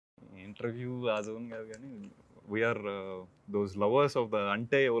Interview ఆ zone కాదు కానీ we are those lovers of the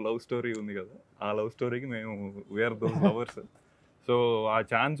అంటే ఓ లవ్ స్టోరీ ఉంది కదా, ఆ లవ్ స్టోరీకి మేము వీఆర్ దోస్ లవర్స్. సో ఆ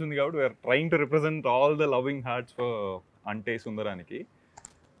ఛాన్స్ ఉంది కాబట్టి we are trying to represent all the loving hearts for అంటే సుందరానికి.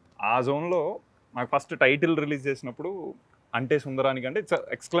 ఆ జోన్లో నాకు ఫస్ట్ టైటిల్ రిలీజ్ చేసినప్పుడు అంటే సుందరానికి అంటే ఇట్స్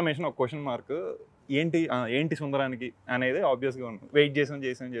ఎక్స్క్లమేషన్, ఒక క్వశ్చన్ మార్క్. ఏంటి సుందరానికి అనేది ఆబ్వియస్గా ఉంది. వెయిట్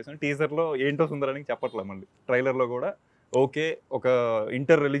చేసాం టీజర్లో ఏంటో సుందరానికి చెప్పట్లేదు, మళ్ళీ ట్రైలర్లో కూడా ఓకే ఒక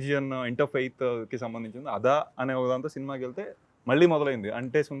ఇంటర్ రిలీజియన్ ఇంటర్ ఫెయిత్కి సంబంధించింది అదా అనే ఒకదాంతో సినిమాకి వెళ్తే మళ్ళీ మొదలైంది.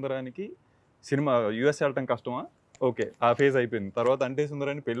 అంటే సుందరానికి సినిమా యూఎస్ వెళ్ళటం కష్టమా, ఓకే ఆ ఫేజ్ అయిపోయింది. తర్వాత అంటే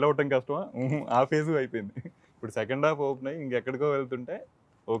సుందరానికి పెళ్ళి అవ్వటం కష్టమా, ఆ ఫేజ్ అయిపోయింది. ఇప్పుడు సెకండ్ హాఫ్ ఓపెన్ అయ్యి ఇంకెక్కడికో వెళ్తుంటే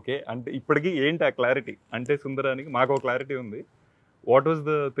ఓకే అంటే ఇప్పటికీ ఏంటి ఆ క్లారిటీ. అంటే సుందరానికి మాకు ఒక క్లారిటీ ఉంది. What was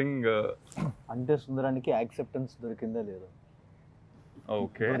the thing? అంటే సుందరానికి యాక్సెప్టెన్స్ దొరికిందా లేదా?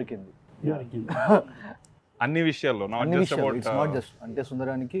 ఓకే, దొరికింది అన్ని విషయాల్లో, నాట్ జస్ట్ అంటే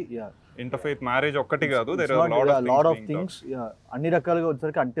సుందరానికి ఇంటర్ఫెయిత్ మ్యారేజ్ ఒక్కటి కాదు, there are lot of things. అన్ని రకాలుగా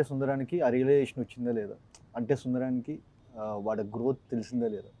వచ్చేసరికి అంటే సుందరానికి ఆ రియలైజేషన్ వచ్చిందా లేదా, అంటే సుందరానికి వాడి గ్రోత్ తెలిసిందా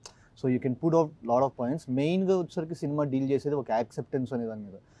లేదా. So you can put out lot of points. మెయిన్గా వచ్చేసరికి సినిమా డీల్ చేసేది ఒక యాక్సెప్టెన్స్ అనే దాని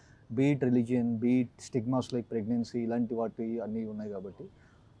మీద. Beat religion, beat stigmas like pregnancy, ఇలాంటి వాటి అన్నీ ఉన్నాయి కాబట్టి.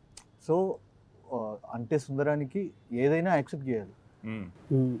 సో అంటే సుందరానికి ఏదైనా యాక్సెప్ట్ చేయాలి,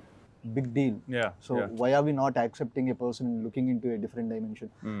 big deal. So why are we not accepting A person looking in to a different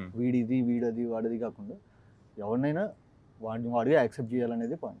dimension. వీడిది వీడది వాడిది కాకుండా ఎవరినైనా వాడిగా యాక్సెప్ట్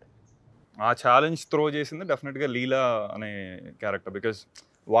చేయాలనేది పాయింట్. ఆ ఛాలెంజ్ త్రో చేసింది డెఫినెట్గా లీలా అనే క్యారెక్టర్. బికాస్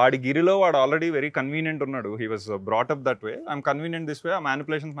వాడి గిరిలో వాడు ఆల్రెడీ వెరీ కన్వీనియంట్ ఉన్నాడు. He was brought up that way, I'm convenient this way, ఆ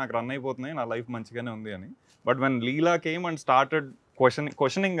మ్యానిపులేషన్స్ నాకు రన్ అయిపోతున్నాయి, నా లైఫ్ మంచిగానే ఉంది అని. But when Leela came and started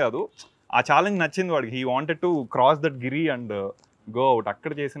questioning కాదు, ఆ ఛాలెంజ్ నచ్చింది వాడికి. He wanted to cross that Giri and go out.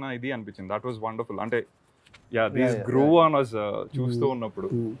 అక్కడ చేసిన ఇది అనిపించింది. That was wonderful. అంటే దిస్ గ్రూ ఆన్ అస్ చూస్తూ ఉన్నప్పుడు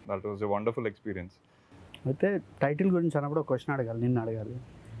that was a wonderful experience. అయితే టైటిల్ గురించి అన్నప్పుడు ఒక క్వశ్చన్ అడగాలి, నిన్ను అడగాలి.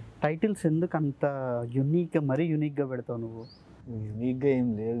 టైటిల్స్ ఎందుకు అంత యూనిక్గా, మరీ యూనిక్గా పెడతావు నువ్వు? యూనిక్గా ఏం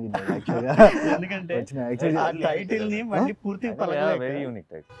లేదు ఎందుకంటే టైటిల్ని మళ్ళీ పూర్తిగా వెరీ యూనిక్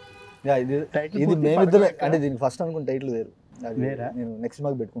టైటిల్. ఇది మేమిద్దరు అంటే దీనికి ఫస్ట్ అనుకున్న టైటిల్ వేరు, నేను నెక్స్ట్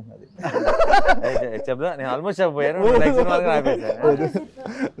మార్క్ పెట్టుకుంటున్నది. చెప్దా, నేను almost చెప్పబోయాను.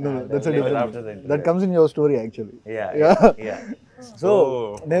 That comes in your story actually. So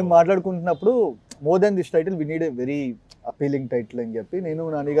నేను మాట్లాడుకుంటున్నప్పుడు more than this title we need a very appealing title అని చెప్పి నేను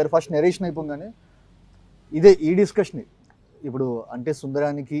నాని గారు ఫస్ట్ నెరేషన్ అయిపోగానే ఇదే ఈ డిస్కషన్. ఇప్పుడు అంటే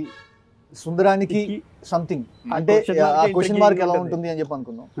సుందరానికి సంథింగ్ అంటే ఆ క్వశ్చన్ మార్క్ ఎలా ఉంటుంది అని చెప్పి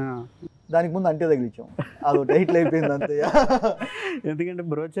అనుకున్నాం. దానికి ముందు అంటే తగిలిచ్చాం, అదో టైటిల్ అయిపోయింది అంతే. ఎందుకంటే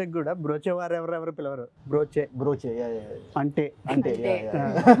బ్రోచేకి కూడా బ్రోచే వారు ఎవరెవరు పిలవరు, బ్రోచే అంటే.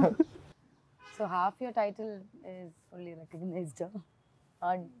 So half your title is fully recognized.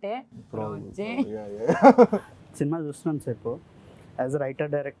 అంటే బ్రోచే. సినిమా చూస్తున్నాను సేపు యాజ్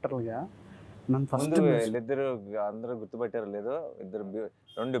రైటర్ డైరెక్టర్గా. నన్ను ఫస్ట్ వీళ్ళిద్దరు అందరూ గుర్తుపట్టారు లేదో,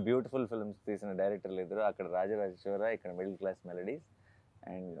 రెండు బ్యూటిఫుల్ ఫిల్మ్స్ తీసిన డైరెక్టర్లు ఇద్దరు. అక్కడ రాజరాజేశ్వర, ఇక్కడ middle class melodies.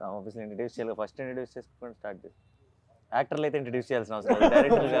 And obviously introduce చేయాలి, ఫస్ట్ ఇంట్రడ్యూస్ చేసుకొని స్టార్ట్ చేసి. యాక్టర్లు అయితే ఇంట్రడ్యూస్ చేయాల్సిన అవసరం లేదు,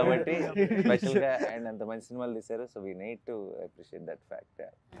 డైరెక్టర్లు కాబట్టి స్పెషల్గా అండ్ అంత మంచి సినిమాలు తీశారు. So we need to appreciate that fact.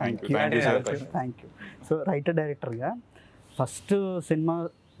 Thank you. So writer డైరెక్టర్గా ఫస్ట్ సినిమా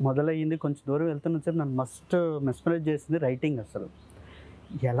మొదలయ్యింది, కొంచెం దూరం వెళ్తున్న సేపు నన్ను మస్ట్ మెస్మరైజ్ చేసింది రైటింగ్. అసలు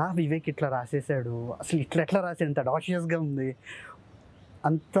ఎలా వివేక్ ఇట్లా రాసేసాడు, అసలు ఎట్లా రాసాడు, ఎంత డాషియస్గా ఉంది,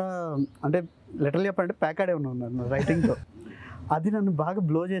 అంత అంటే లిటరల్ చెప్పాలంటే ప్యాకాడే ఉన్నాను రైటింగ్తో. అది నన్ను బాగా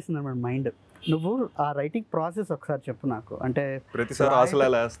బ్లో చేసింది అన్నమాట మైండ్. నువ్వు ఆ రైటింగ్ ప్రాసెస్ ఒకసారి చెప్పు నాకు. అంటే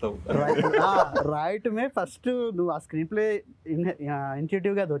రాయటమే ఫస్ట్ నువ్వు ఆ స్క్రీన్ ప్లే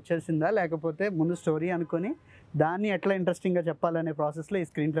ఇన్స్టిట్యూట్గా అది వచ్చేసిందా, లేకపోతే ముందు స్టోరీ అనుకొని దాన్ని ఎట్లా ఇంట్రెస్టింగ్గా చెప్పాలనే ప్రాసెస్లో ఈ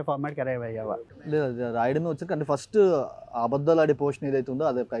స్క్రీన్ ప్లే ఫార్మాట్కి అరైవ్ అయ్యావా? లేదు, రాయడమే వచ్చాక అంటే ఫస్ట్ అబద్ధాలు ఆడే పోర్షన్ ఏదైతే ఉందో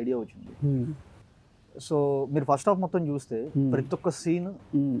అదొక ఐడియా వచ్చింది. సో మీరు ఫస్ట్ హాఫ్ మొత్తం చూస్తే ప్రతి ఒక్క సీన్,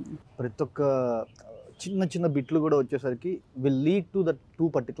 ప్రతి ఒక్క చిన్న చిన్న బిట్లు కూడా వచ్చేసరికి will lead to that two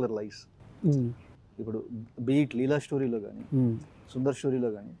particular lifes. ఇప్పుడు బీట్ లీలా స్టోరీలో కానీ సుందర్ స్టోరీలో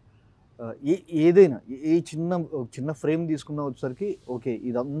కానీ ఏదైనా ఏ చిన్న ఫ్రేమ్ తీసుకున్నా వచ్చేసరికి ఓకే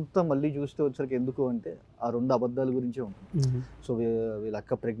ఇదంతా మళ్ళీ చూస్తే వచ్చేసరికి ఎందుకు అంటే ఆ రెండు అబద్ధాల గురించే ఉంటుంది. సో వీళ్ళ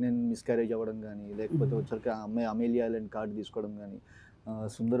అక్క ప్రెగ్నెంట్ మిస్క్యారేజ్ అవ్వడం కానీ, లేకపోతే వచ్చేసరికి ఆ అమ్మాయి అమేలియా ఐలాండ్ కార్డు తీసుకోవడం కానీ,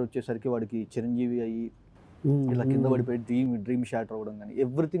 సుందర్ వచ్చేసరికి వాడికి చిరంజీవి అయ్యి ఇలా కింద పడిపోయి డ్రీమ్ షాటర్ అవ్వడం కానీ,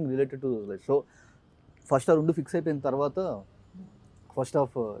 everything related to those life. So first ఆ రెండు ఫిక్స్ అయిపోయిన తర్వాత ఫస్ట్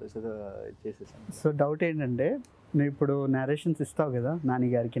హాఫ్ చేసేసాను. సో డౌట్ ఏంటంటే నువ్వు ఇప్పుడు నేరేషన్స్ ఇస్తావు కదా నాని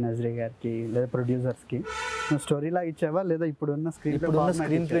గారికి, నజరీ గారికి, లేదా ప్రొడ్యూసర్స్కి, నువ్వు స్టోరీ లాగా ఇచ్చావా లేదా ఇప్పుడున్న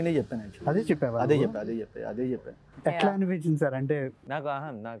స్క్రీన్ ప్లేనే చెప్పాను actually. అదే చెప్పావా? అదే చెప్పాను. ఎట్లా అనిపించింది సార్? అంటే నాకు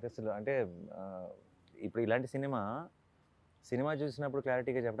అసలు అంటే ఇప్పుడు ఇలాంటి సినిమా చూసినప్పుడు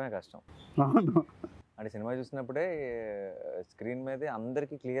క్లారిటీగా చెప్పడమే కష్టం. అవును, అంటే సినిమా చూసినప్పుడే స్క్రీన్ మీదే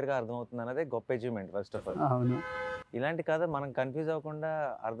అందరికీ క్లియర్గా అర్థమవుతుంది అన్నదే గొప్ప అచీవ్మెంట్ ఫస్ట్ ఆఫ్ ఆల్. అవును, ఇలాంటి కథ మనం కన్ఫ్యూజ్ అవ్వకుండా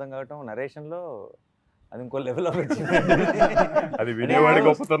అర్థం కావటం నరేషన్లో అది ఇంకో లెవెల్ ఆఫ్ అది వినేవాడి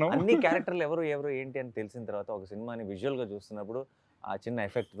గొప్పతనం. అన్ని క్యారెక్టర్లు ఎవరు ఏంటి అని తెలిసిన తర్వాత ఒక సినిమాని విజువల్గా చూస్తున్నప్పుడు ఆ చిన్న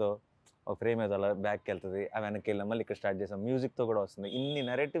ఎఫెక్ట్తో ఒక ఫ్రేమ్ ఏదో అలా బ్యాక్కి వెళ్తుంది, ఆ వెనక్కి వెళ్ళాం, మళ్ళీ ఇక్కడ స్టార్ట్ చేసాం, మ్యూజిక్తో కూడా వస్తుంది. ఇన్ని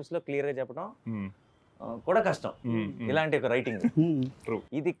నెరేటివ్స్లో క్లియర్గా చెప్పడం కూడా కష్టం ఇలాంటి ఒక రైటింగ్.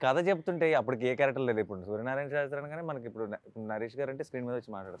 ఇది కథ చెప్తుంటే అప్పటికి ఏ క్యారెక్టర్ లేదు. ఇప్పుడు సూర్యనారాయణ శాస్త్రి అనగానే మనకి ఇప్పుడు నరేష్ గారు అంటే స్క్రీన్ మీద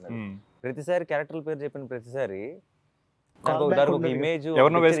వచ్చి మాట్లాడుతున్నారు. ప్రతిసారి క్యారెక్టర్ల పేరు చెప్పిన ప్రతిసారి ఒక ఇమేజ్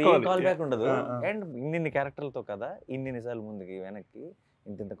కాల్ బ్యాక్ ఉండదు. అండ్ ఇన్ని క్యారెక్టర్లతో కదా ఇన్ని సార్లు ముందుకి వెనక్కి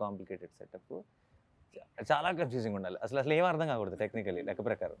ఇంత కాంప్లికేటెడ్ సెటప్ చాలా కన్ఫ్యూజింగ్ ఉండాలి. అసలు ఏం అర్థం కాకూడదు టెక్నికలీ లెక్క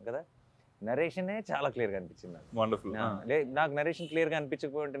ప్రకారం కదా. నరేషనే చాలా క్లియర్ గా అనిపించింది నాకు. నరేషన్ క్లియర్ గా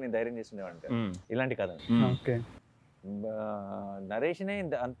అనిపించకపోతే నేను ధైర్యం చేస్తుండేవాడిని ఇలాంటి కథ. నరేషనే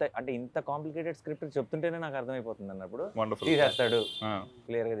అంటే ఇంత కాంప్లికేటెడ్ స్క్రిప్ట్ చెప్తుంటేనే నాకు అర్థమైపోతుంది అన్నప్పుడు తీసేస్తాడు,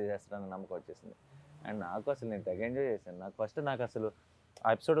 క్లియర్ గా తీసేస్తాడు అన్న నమ్మకం వచ్చేసింది. అండ్ నాకు అసలు నేను తెగ ఎంజాయ్ చేశాను. నాకు అసలు ఆ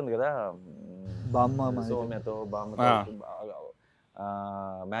ఎపిసోడ్ ఉంది కదా సౌమ్యతో, బామ్మతో,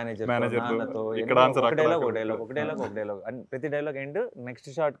 మేనేజర్, నాన్నతో, ఒక డైలాగ్ ప్రతి dialogue end next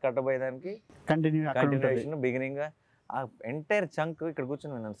shot కట్టబోయేదానికి continuation beginning ఆ ఎంటైర్ చంక్ ఇక్కడ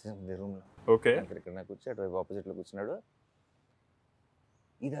కూర్చొని విన్నాను రూమ్ లో. ఇక్కడ నాకు కూర్చోడు ఆపోజిట్ లో కూర్చున్నాడు.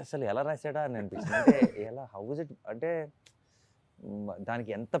 ఇది అసలు ఎలా రాశాడా అని అనిపించింది. అంటే ఎలా హౌస్ ఇట్ అంటే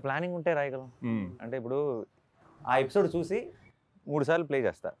దానికి ఎంత ప్లానింగ్ ఉంటే రాయగలం. అంటే ఇప్పుడు ఆ ఎపిసోడ్ చూసి 3 సార్లు ప్లే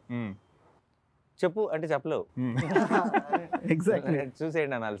చేస్తా, చెప్పు అంటే చెప్పలేవు,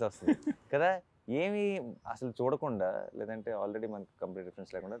 చూసేయండి అనాల్సి వస్తుంది కదా. ఏమి అసలు చూడకుండా లేదంటే ఆల్రెడీ మనకు కంప్లీట్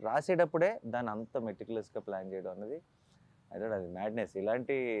రిఫరెన్స్ లేకుండా రాసేటప్పుడే దాన్ని అంత మెటిక్యులస్గా ప్లాన్ చేయడం అన్నది అది మ్యాడ్నెస్.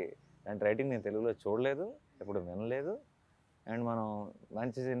 ఇలాంటి రైటింగ్ నేను తెలుగులో చూడలేదు, ఎప్పుడు వినలేదు. అండ్ మనం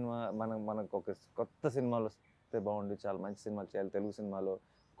మంచి సినిమా మనకు ఒక కొత్త సినిమాలు వస్తే బాగుండు, చాలా మంచి సినిమాలు చేయాలి తెలుగు సినిమాలో,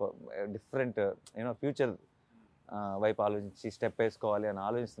 డిఫరెంట్ ఫ్యూచర్ వైపు ఆలోచించి స్టెప్ వేసుకోవాలి అని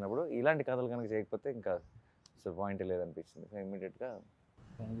ఆలోచిస్తున్నప్పుడు ఇలాంటి కథలు కనుక చేయకపోతే ఇంకా అసలు పాయింట్ లేదనిపించింది ఇమ్మీడియట్గా.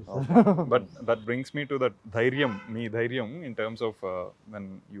 But that brings me to that మీ ధైర్యం in terms of when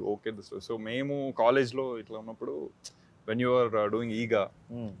you okay this. So మేము కాలేజ్లో ఇట్లా ఉన్నప్పుడు when you are doing ఈగా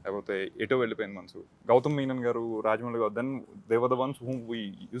లేకపోతే ఎటో వెళ్ళిపోయింది మనసు, గౌతమ్ మీనన్ గారు, రాజమౌళి గారు, then they were the ones whom we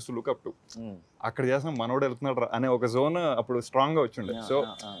used to look up to. అక్కడ చేసిన మనోడు వెళ్తున్నాడు అనే ఒక జోన్ అప్పుడు స్ట్రాంగ్ గా వచ్చిండే. సో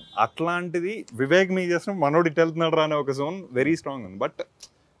అట్లాంటిది వివేక్ మీ చేసిన మనోడు ఇటు వెళ్తున్నాడు అనే ఒక జోన్ వెరీ స్ట్రాంగ్ ఉంది. But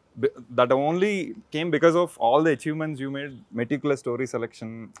that only came because of all the achievements you made, meticulous story selection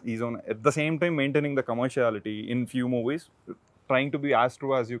is on, at the same time maintaining the commerciality in few movies, trying to be as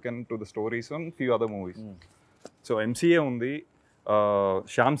true as you can to the stories on few other movies. So MCA undi,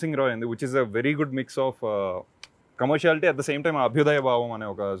 Shyam Singh Roy undi, which is a very good mix of commerciality at the same time abhyudaya bhavam ane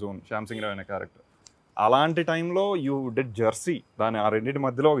oka zone. Shyam Singh Roy ane character అలాంటి టైంలో you did Jersey, దాని ఆ రెండింటి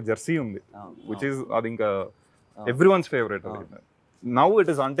మధ్యలో ఒక Jersey ఉంది which is అది ఇంకా everyone's favorite. Now it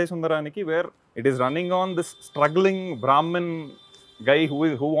is Ante Sundaraniki, where it is running on this struggling Brahmin guy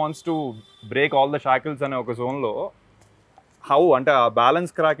who wants to break all the shackles ane oka zone lo. How ante aa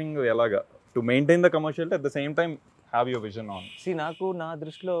balance cracking elaga to maintain the commerciality at the same time have your vision on. See, నాకు నా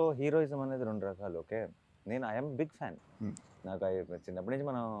దృష్టిలో heroism అనేది 2 రకాలు. Okay, నేను I'm big fan. నాకు చిన్నప్పటి నుంచి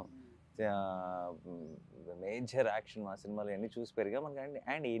మనం మేజర్ యాక్షన్ మా సినిమాలు అన్నీ చూసి పెరిగా మనకి.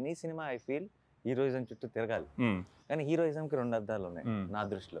 And any cinema I feel heroism చుట్టూ తిరగాలి. కానీ హీరోయిజంకి 2 అర్థాలు ఉన్నాయి నా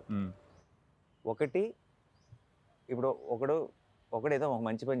దృష్టిలో. ఒకటి, ఇప్పుడు ఒకడు ఏదో ఒక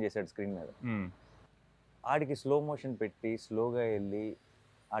మంచి పని చేశాడు స్క్రీన్ మీద, ఆడికి స్లో మోషన్ పెట్టి స్లోగా వెళ్ళి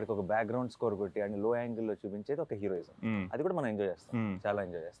ఆడికి ఒక బ్యాక్గ్రౌండ్ స్కోర్ కొట్టి ఆడిని లో యాంగిల్లో చూపించేది ఒక హీరోయిజం. అది కూడా మనం ఎంజాయ్ చేస్తాం, చాలా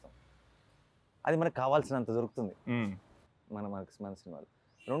ఎంజాయ్ చేస్తాం. అది మనకు కావాల్సినంత దొరుకుతుంది మన సినిమాలు.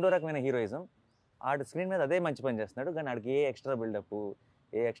 2వ రకమైన హీరోయిజం, ఆడు స్క్రీన్ మీద అదే మంచి పని చేస్తున్నాడు కానీ ఆడికి ఏ ఎక్స్ట్రా బిల్డప్,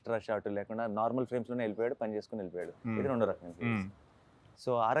 ఏ ఎక్స్ట్రా షాట్ లేకుండా నార్మల్ ఫ్రేమ్స్లోనే వెళ్ళిపోయాడు, పని చేసుకుని వెళ్ళిపోయాడు. ఇది 2వ రకమైన.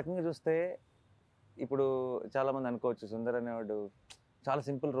 సో ఆ రకంగా చూస్తే ఇప్పుడు చాలామంది అనుకోవచ్చు సుందర్ అనేవాడు చాలా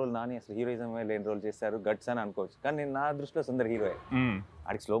సింపుల్ రోల్, నాని అసలు హీరోయిజం లేని రోల్ చేశారు గట్స్ అని అనుకోవచ్చు. కానీ నేను నా దృష్టిలో సుందర్ హీరోయే.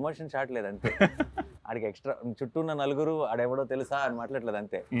 ఆడికి స్లో మోషన్ షాట్ లేదు అంతే, ఆడికి ఎక్స్ట్రా చుట్టూ ఉన్న నలుగురు ఆడెవడో తెలుసా అని మాట్లాడలేదు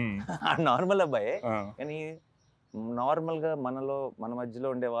అంతే. ఆడు నార్మల్ అబ్బాయే, కానీ నార్మల్గా మన మధ్యలో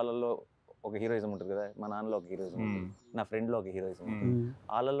ఉండే వాళ్ళలో ఒక హీరోయిజం ఉంటుంది కదా. మా నాన్నలో ఒక హీరోయిజం ఉంటుంది, నా ఫ్రెండ్లో ఒక హీరోయిజం ఉంటుంది,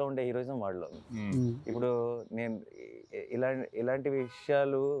 వాళ్ళల్లో ఉండే హీరోయిజం వాళ్ళలో. ఇప్పుడు నేను ఇలాంటి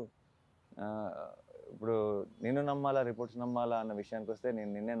విషయాలు ఇప్పుడు నిన్ను నమ్మాలా రిపోర్ట్స్ నమ్మాలా అన్న విషయానికి వస్తే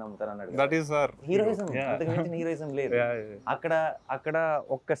నేను నిన్నే నమ్ముతాను అన్నాడు. దట్ ఈస్ సార్ హీరోయిజం, అంతకు మించిన హీరోయిజం లేదు. అక్కడ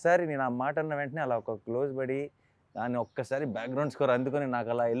ఒక్కసారి నేను ఆ మాట అన్న వెంటనే అలా ఒక క్లోజ్ పడి దాన్ని ఒక్కసారి బ్యాక్గ్రౌండ్ స్కోర్ అందుకొని నాకు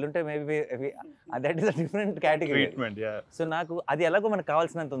అలా ఎల్లుంటే maybe that is a different category. So నాకు అది ఎలాగో మనకు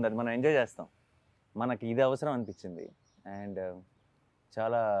కావాల్సినంత ఉంది, అది మనం ఎంజాయ్ చేస్తాం. మనకి ఇది అవసరం అనిపించింది. అండ్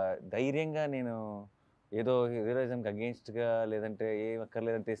చాలా ధైర్యంగా నేను ఏదో హీరోయిజంకి అగేన్స్ట్గా లేదంటే ఏం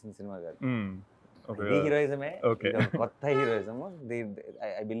అక్కర్లేదని తీసిన సినిమా కాదు. ఈ హీరోయిజమే కొత్త heroism.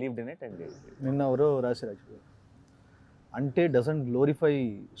 I believed in it. And నిన్న ఎవరో రాశారు, అంటే డజంట్ గ్లోరిఫై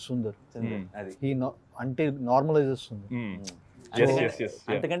సుందర్, అది అంటే నార్మలైజెస్ సుందర్.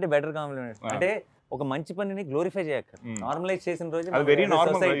 అంతకంటే బెటర్ కాంప్లిమెంట్. అంటే ఒక మంచి పనిని గ్లోరిఫై చేయక నార్మలైజ్ చేసిన రోజు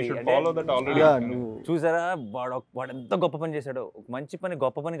చూసారా వాడు ఎంత గొప్ప పని చేశాడో. మంచి పని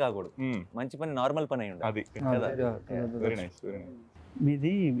గొప్ప పని కాకూడదు, మంచి పని నార్మల్ పని అయి ఉండాలి.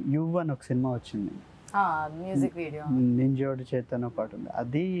 మీది యు అని ఒక సినిమా వచ్చింది, మ్యూజిక్ వీడియో నింజోడు చేతన పాటు ఉంది.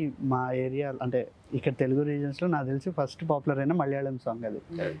 అది మా ఏరియా అంటే ఇక్కడ తెలుగు రీజన్స్ లో నాకు తెలిసి ఫస్ట్ పాపులర్ అయిన మలయాళం సాంగ్ అది.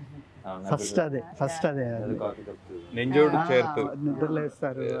 ఫస్ట్ అదే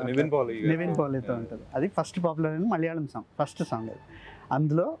నిద్రలేస్తారు నివిన్ పాలీతో ఉంటుంది. అది ఫస్ట్ పాపులర్ అయిన మలయాళం సాంగ్, ఫస్ట్ సాంగ్ అది.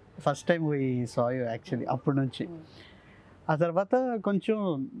 అందులో ఫస్ట్ టైం ఈ సాయ్ యాక్చువల్లీ అప్పటి నుంచి. ఆ తర్వాత కొంచెం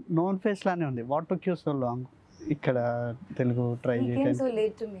నోన్ ఫేస్ లానే ఉంది. What took you so long ఇక్కడ తెలుగు ట్రై చేయడానికి?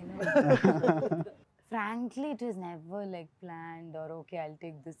 Frankly, it was never like planned or okay, I'll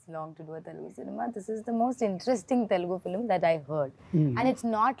take this long to do a Telugu cinema. This is the most interesting Telugu film that I heard. And it's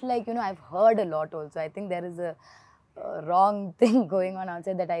not like, you know, I've heard a lot also. I think there is a wrong thing going on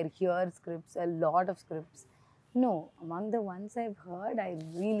outside that I hear scripts, a lot of scripts. No, among the ones I've heard, I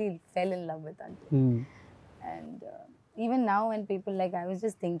really fell in love with Ante. And even now when people like, I was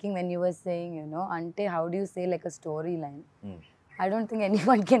just thinking when you were saying, you know, Ante, how do you say like a storyline? I don't think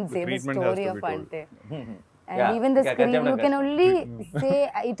anyone can say the story of Ante. And even the screen, you can only say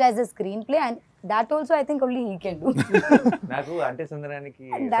it as a screenplay, and that also I think only he can do. Naku Ante Sundaraniki.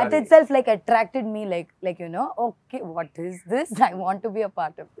 And that itself like attracted me, like you know, okay, what is this? I want to be a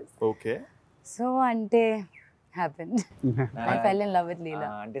part of this. Okay. So Ante happened. I fell in love with Leela.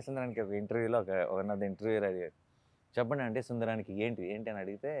 Ante Sundaraniki ఒక ఇంటర్వ్యూలో ఒకనది interview అడిగారు, చెప్పండి అంటే సుందరానికి ఏంటి అని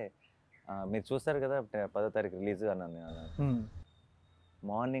అడిగితే, మీరు చూస్తారు కదా 10వ తారీఖు రిలీజ్ అన్నాను నేను.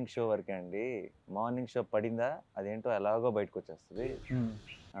 మార్నింగ్ షో వరకే అండి, మార్నింగ్ షో పడిందా అదేంటో ఎలాగో బయటకు వచ్చేస్తుంది,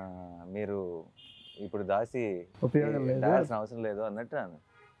 మీరు ఇప్పుడు దాసి దాల్సిన అవసరం లేదు అన్నట్టు అన్న.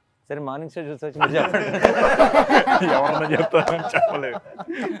 సరే మార్నింగ్ షో చూసి వచ్చి చెప్పలేదు.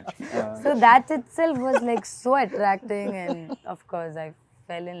 So that itself was like so attracting, and of course I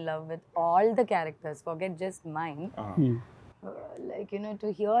fell in love with all the characters, forget just mine. Like, you know, to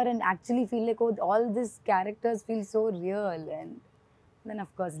hear and actually feel like, oh, all these characters feel so real. And then of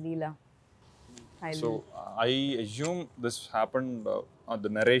course Leela. So I assume this happened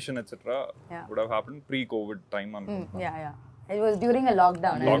the narration etc. would have happened pre-COVID time. Yeah. It was during a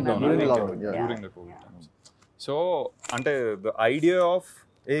lockdown. During the COVID times. So ante the idea of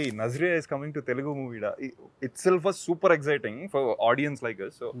hey, Nazriya is coming to Telugu movie itself was super exciting for audience like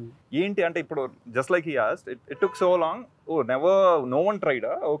us. So enti ante ippudu just like he asked, it took so long. Oh, no one tried.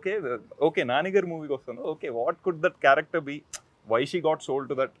 Okay Nani gar movie kostanu. Okay, what could that character be? Why she got sold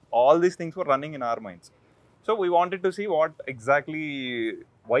to that? All these things were running in our minds. So we wanted to see what exactly,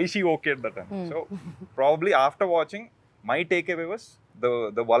 why she okayed that time. So probably after watching, my takeaway was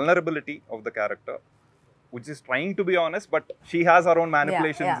the vulnerability of the character, which is trying to be honest, but she has her own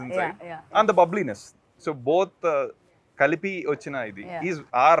manipulations inside. And the bubbliness. So both Kalipi ochina idi is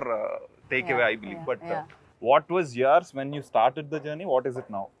our takeaway, I believe. But what was yours when you started the journey? What is it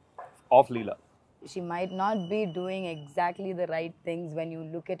now of Leela? She might not be doing exactly the right things when you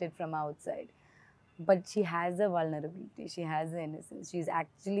look at it from outside, but she has a vulnerability, she has the innocence, she's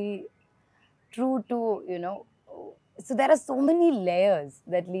actually true to, you know. So there are so many layers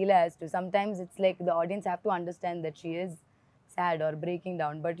that Leela has to. Sometimes it's like the audience have to understand that she is sad or breaking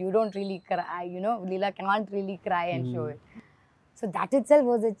down, but you don't really cry, you know. Leela can't really cry and show it. So that itself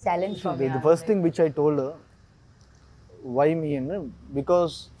was a challenge for me. The first thing which I told her, why me,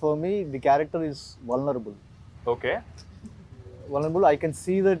 because for me the character is vulnerable. Okay. Vulnerable, I can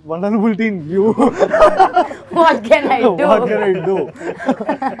see that vulnerability in you. What can I do? What can I do?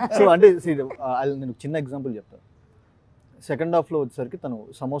 So ante see, I'll nenu chinna example chepta. Second half lo వచ్చేసరికి తను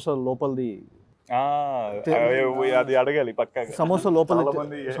సమోసా లోపలది అది అడగాలి పక్కాగా. సమోసా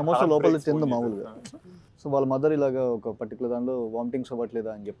లోపలది తింది మామూలుగా. So వాళ్ళ mother ఇలాగా ఒక పర్టికులర్ దానిలో వామిటింగ్స్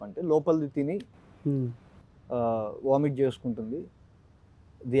అవ్వట్లేదా అని చెప్పంటే లోపలిది తిని వామిట్ చేసుకుంటుంది.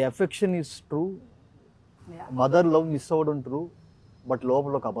 The affection is true mother love miss అవ్వడం ట్రూ, బట్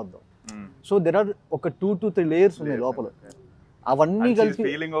లోపల ఒక అబద్ధం. సో దెర్ ఆర్ ఒక 2 to 3 లేయర్స్ ఉన్నాయి లోపల. అవన్నీ కలిపి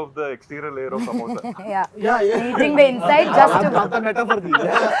feeling of the exterior layer of samosa. Eating the inside just to... అంత మెటఫర్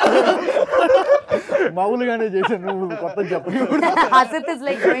మామూలుగానే చేశాను, నువ్వు కొత్త చెప్పు. Asit is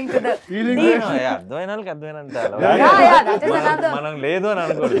like going to the Feeling deep. అర్థమైన వాళ్ళకి అర్థమైనంత That is another... మనం లేదు అని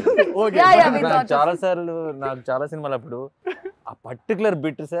అనుకోండి. we నాకు thought చాలా సార్లు నాకు చాలా సినిమాలు అప్పుడు ఆ పర్టికులర్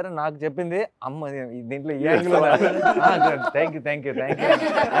బిట్ సార్ నాకు చెప్పింది అమ్మ దీంట్లో ఈ angle thank you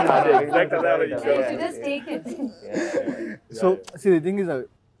just take it. So the thing is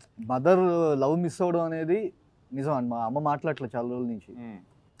mother love miss అవ్వడం అనేది నిజం అండి. మా అమ్మ మాట్లాడలేదు చాలా రోజుల నుంచి.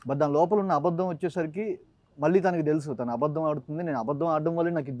 బట్ దాని లోపల ఉన్న అబద్ధం వచ్చేసరికి మళ్ళీ తనకి తెలుసు తను అబద్ధం ఆడుతుంది, నేను అబద్ధం ఆడడం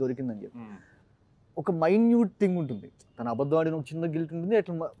వల్ల నాకు ఇది దొరికిందని చెప్పి. ఒక మైన్యూట్ థింగ్ ఉంటుంది, తను అబద్ధం ఆడిన ఒక చిన్న గిల్ట్ ఉంటుంది,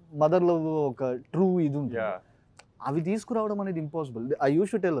 అట్లా మదర్ లవ్ ఒక ట్రూ ఇది ఉంటుంది. అవి తీసుకురావడం అనేది impossible. I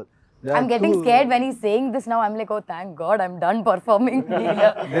use to tell her. I'm getting scared when he's saying this now. I'm like, oh, thank God, I'm done performing.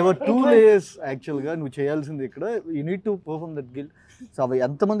 There were 2 layers actually గా నువ్వు చేయాల్సింది ఇక్కడ. You need to perform that guilt. So అవి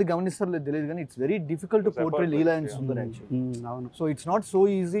ఎంతమంది గమనిస్తారో లేదు తెలియదు కానీ it's very difficult to portray Leela and Sundar actually. అవును. So it's not so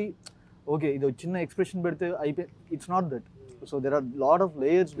easy. Okay ఇది ఒక చిన్న ఎక్స్ప్రెషన్ పెడితే అయిపోయి, it's not that. So there are lot of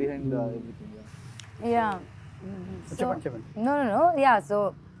layers behind everything. Yeah. No. Yeah, so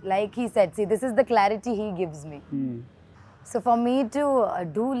like he said, see, this is the clarity he gives me. So for me to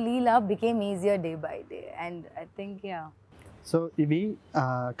do Leela became easier day by day, and I think so ఇవి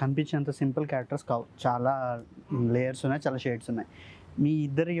కనిపించేంత simple characters కావు, చాలా layers ఉన్నాయి, చాలా shades ఉన్నాయి. మీ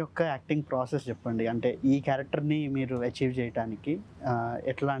ఇద్దరి యొక్క acting process చెప్పండి. అంటే ఈ క్యారెక్టర్ని మీరు అచీవ్ చేయడానికి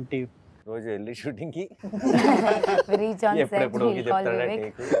ఎట్లాంటి రోజు వెళ్ళి షూటింగ్కి reach on set, ఎప్పుడెప్పుడు he'll call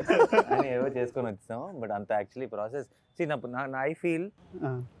Vivek. అని ఏవో చేసుకొని వచ్చాము. బట్ అంత actually process I feel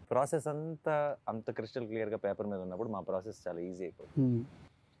process అంత క్రిస్టల్ క్లియర్గా పేపర్ మీద ఉన్నప్పుడు మా ప్రాసెస్ చాలా ఈజీ అయిపోతుంది.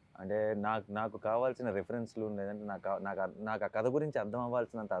 అంటే నాకు కావాల్సిన రెఫరెన్స్లు లేదంటే నాకు ఆ కథ గురించి అర్థం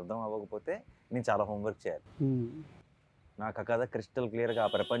అవ్వాల్సినంత అర్థం అవ్వకపోతే నేను చాలా హోంవర్క్ చేయాలి. నాకు ఆ కథ క్రిస్టల్ క్లియర్గా ఆ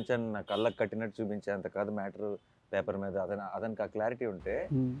ప్రపంచాన్ని నా కళ్ళకు కట్టినట్టు చూపించేంత కథ మ్యాటర్ పేపర్ మీద అతనికి ఆ క్లారిటీ ఉంటే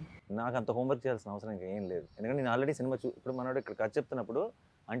నాకు అంత హోంవర్క్ చేయాల్సిన అవసరం ఇంకా ఏం లేదు. ఎందుకంటే నేను ఆల్రెడీ సినిమా ఇప్పుడు మనోడు ఇక్కడ కథ చెప్తున్నప్పుడు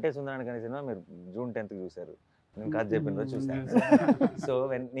అంటే సుందరానికి అనే సినిమా మీరు June 10th చూశారు, నేను కథ చెప్పిన రోజు చూశాను. సో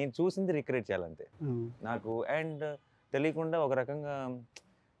నేను చూసింది రిక్రియేట్ చేయాలంతే నాకు. అండ్ తెలియకుండా ఒక రకంగా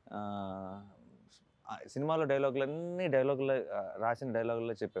సినిమాలో డైలాగులన్నీ రాసిన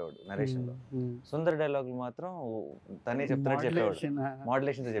డైలాగుల్లో చెప్పేవాడు నరేషన్లో. సుందర్ డైలాగులు మాత్రం తనే చెప్తున్నట్టు చెప్పేవాడు,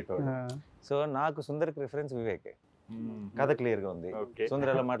 మోడ్యులేషన్తో చెప్పేవాడు. సో నాకు సుందర్కి రిఫరెన్స్ వివేకే. కథ క్లియర్ గా ఉంది,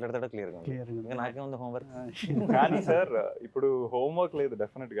 సుందర్ ఎలా మాట్లాడతాడో క్లియర్ గా ఉంది, ఇంకా నాకేముంది హోంవర్క్. కానీ సార్ ఇప్పుడు హోంవర్క్ లేదు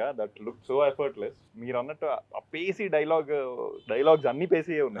డెఫినెట్ గా. That look so effortless. మీరు అన్నట్టు ఆ పేసీ డైలాగ్స్ అన్ని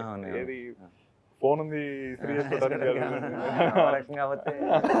పేసీ ఉన్నాయి. ఏది ఫోన్ ఉంది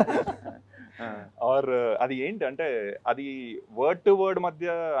ఆర్ అది ఏంటి అంటే అది వర్డ్ టు వర్డ్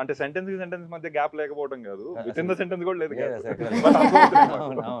మధ్య అంటే సెంటెన్స్ కి సెంటెన్స్ మధ్య గ్యాప్ లేకపోవడం కాదు, విత్ ఇన్ ద సెంటెన్స్ కూడా లేదు.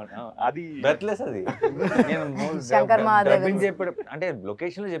 అది బ్రెత్లెస్. అది డబ్బింగ్ చెప్పాడు అంటే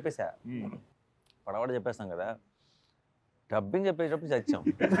లొకేషన్ లో చెప్పేసా, పడవడ చెప్పేస్తాం కదా. డబ్బింగ్ చెప్పేటప్పుడు చచ్చాం.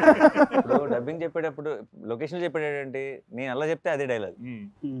 ఇప్పుడు డబ్బింగ్ చెప్పేటప్పుడు లొకేషన్ లో చెప్పేటంటే నేను అలా చెప్తే అదే డైలాగ్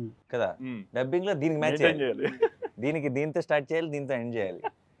కదా. డబ్బింగ్ లో దీనికి మ్యాచ్ చేయాలి, దీనికి దీంతో స్టార్ట్ చేయాలి, దీంతో ఎండ్ చేయాలి.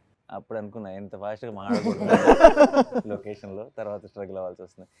 అప్పుడు అనుకున్నా ఎంత ఫాస్ట్గా మాట్లాడకూడదు లొకేషన్లో, తర్వాత స్ట్రగుల్ అవ్వాల్సి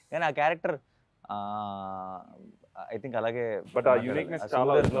వస్తుంది. కానీ ఆ క్యారెక్టర్ ఐ థింక్ అలాగే. బట్ ఆ యూనిక్నెస్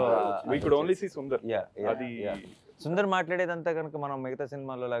చాలా we could only see Sundar. అది సుందర్ మాట్లాడేదంతా కనుక మనం మిగతా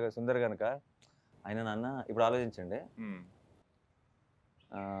సినిమాల్లో లాగా సుందర్ కనుక ఆయన నాన్న ఇప్పుడు ఆలోచించండి,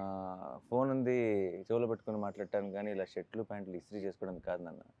 ఫోన్ ఉంది చెవులో పెట్టుకుని మాట్లాడటానికి కానీ ఇలా షర్ట్లు ప్యాంట్లు ఇస్త్రీ చేసుకోవడానికి కాదు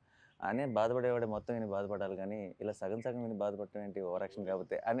నాన్న అనే బాధపడేవాడే మొత్తం ఈయన బాధపడాలి, కానీ ఇలా సగం సగం ఈయన బాధపడటం ఏంటి ఓవర్ యాక్షన్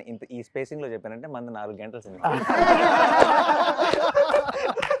కాకపోతే అని ఇంత ఈ స్పేసింగ్లో చెప్పానంటే మన 4 గంటల సినిమా.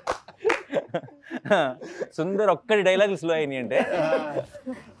 సుందర్ ఒక్కడి డైలాగ్ స్లో అయినాయి అంటే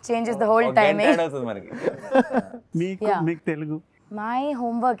changes the whole timing. అవుతుంది మనకి. మీకు Telugu My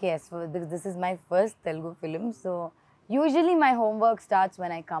homework, yes, this is my first Telugu film, so usually my homework starts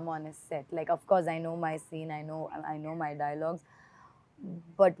when I come on a set. Like, of course I know my scene, I know my dialogues,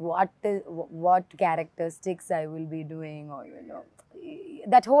 but what characteristics I will be doing, or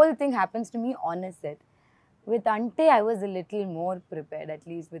that whole thing happens to me on a set. With Ante I was a little more prepared, at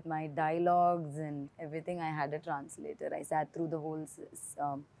least with my dialogues and everything. I had a translator. I sat through the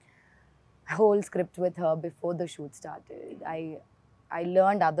whole script with her before the shoot started. I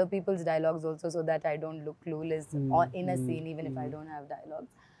learned other people's dialogues also, so that I don't look clueless in a scene, even if I don't have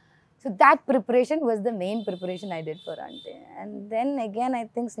dialogues. So that preparation was the main preparation I did for Ante. And then again, I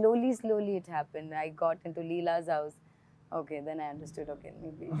think slowly it happened. I got into Leela's house. Okay, then I understood. Okay,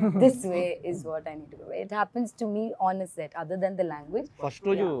 maybe this way is what I need to do. It happens to me on a set, other than the language. First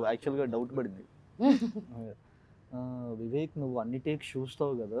రోజు యాక్చువల్గా doubt పడింది, వివేక్ నువ్వు అన్ని take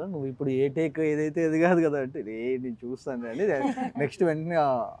చూస్తావు కదా, నువ్వు ఇప్పుడు ఏ take ఏదైతే అది కాదు కదా అంటే నేను చూస్తాను అని. నెక్స్ట్ వెంటనే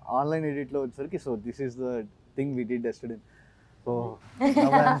ఆన్లైన్ ఎడిట్లో వచ్చేసరికి so this is the thing we did yesterday, so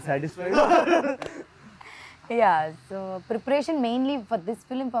satisfied. Yeah, so preparation mainly for this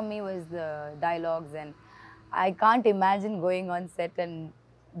film for me was the dialogues, and I can't imagine going on set and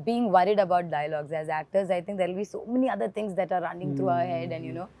being worried about dialogues. As actors, I think there'll be so many other things that are running through our head, and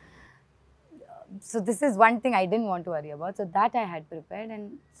you know, so this is one thing I didn't want to worry about, so that I had prepared. And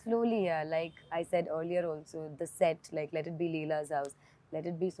slowly, like I said earlier also, the set, like let it be Leela's house, let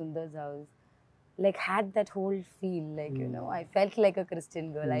it be Sundar's house, like had that whole feel, like you know, I felt like a Christian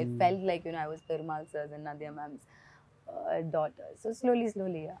girl. I felt like, you know, I was Perumal sir's and Nazriya ma'am's daughter. So slowly,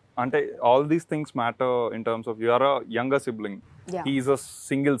 yeah. Ante all these things matter in terms of you are a younger sibling. Yeah. He is a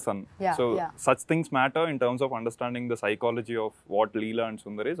single son. Yeah, So yeah. such things matter in terms of understanding the psychology of what Leela and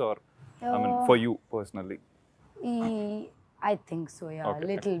Sundar is, or I mean for you personally. I think so, yeah, Okay. a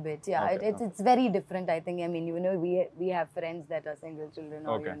little bit, yeah. Okay. It's very different, I think. I mean, you know, we have friends that are single children,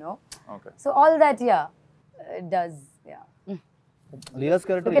 or Okay. you know. Okay. So all that, yeah, it does, yeah. Leela's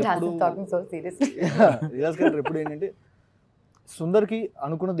character Look at ఎప్పుడు Hassan talking so seriously. Leela's character ఎప్పుడు ఏంటంటే సుందర్కి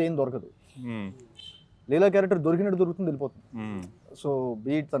అనుకున్నది ఏం దొరకదు, Hmm. లీలా character దొరికినట్టు దొరుకుతుంది, వెళ్ళిపోతుంది. Hmm. So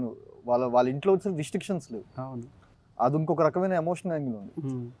beat తను వాళ్ళ ఇంట్లో వచ్చిన రిస్ట్రిక్షన్స్ లేవు, అవును. అది ఇంకొక రకమైన ఎమోషన్ యాంగిల్ ఉంది.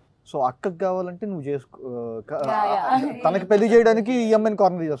 సో అక్కకి కావాలంటే నువ్వు చేసుకో, Yeah. తనకి పెళ్లి చేయడానికి ఈ అమ్మాయిని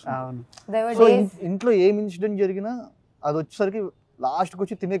కార్నర్ చేస్తాను. అవును. There were so days. ఇంట్లో ఏం ఇన్సిడెంట్ జరిగినా అది వచ్చేసరికి లాస్ట్కి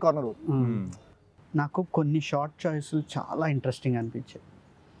వచ్చి తినే కార్నర్ అవుతుంది. నాకు కొన్ని షార్ట్ చాయిస్లు చాలా ఇంట్రెస్టింగ్ అనిపించాయి.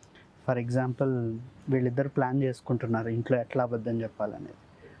 ఫర్ ఎగ్జాంపుల్, వీళ్ళిద్దరు ప్లాన్ చేసుకుంటున్నారు ఇంట్లో ఎట్లా అబద్ధం చెప్పాలనేది.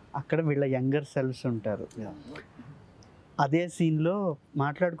 అక్కడ వీళ్ళ యంగర్ సెల్ఫ్స్ ఉంటారు. అదే సీన్లో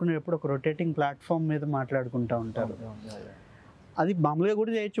మాట్లాడుకునేటప్పుడు ఒక రొటేటింగ్ ప్లాట్ఫామ్ మీద మాట్లాడుకుంటూ ఉంటారు. అది మామూలుగా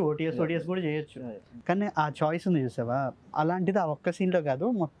కూడా చేయొచ్చు, ఓటీఎస్ కూడా చేయొచ్చు. కానీ ఆ చాయిస్ ఉంది చూసావా, అలాంటిది ఆ ఒక్క సీన్లో కాదు,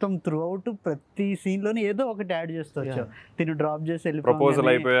 మొత్తం త్రూ అవుట్ ప్రతి సీన్లోనే ఏదో ఒకటి యాడ్ చేస్తూ తిను డ్రాప్ చేసి ప్రపోజల్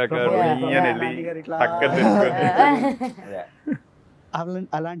అయిపోయాక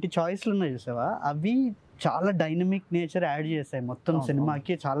అలాంటి చాయిస్లు ఉన్నాయి చూసావా, అవి చాలా డైనమిక్ నేచర్ యాడ్ చేస్తాయి, మొత్తం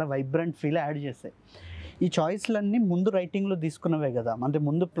సినిమాకి చాలా వైబ్రెంట్ ఫీల్ యాడ్ చేస్తాయి. ఈ చాయిస్లన్నీ ముందు రైటింగ్లో తీసుకున్నవే కదా, అంటే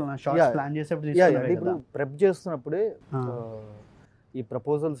ముందు షార్ట్స్ ప్లాన్ చేసేప్పుడు తీసుకున్నవే కదా. ప్రెప్ చేస్తున్నప్పుడే ఈ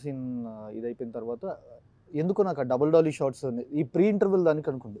ప్రపోజల్ సీన్ ఇదైపోయిన తర్వాత ఎందుకో నాకు ఆ డబుల్ డాలీ షార్ట్స్ ఈ ప్రీ ఇంటర్వెల్ దానికి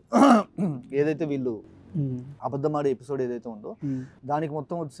అనుకోండి, ఏదైతే వీళ్ళు అబద్ధమాడే ఎపిసోడ్ ఏదైతే ఉందో దానికి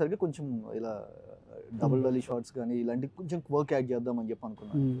మొత్తం వచ్చేసరికి కొంచెం ఇలా డబుల్ డాలీ షార్ట్స్ కానీ ఇలాంటి కొంచెం వర్క్ యాడ్ చేద్దామని చెప్పి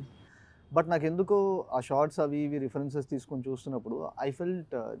అనుకున్నాను. బట్ నాకు ఎందుకో ఆ షార్ట్స్ అవి ఇవి రిఫరెన్సెస్ తీసుకొని చూస్తున్నప్పుడు ఐ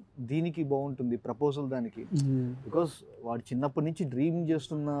ఫెల్ట్ దీనికి బాగుంటుంది ప్రపోజల్ దానికి, బికాస్ వాడు చిన్నప్పటి నుంచి డ్రీమ్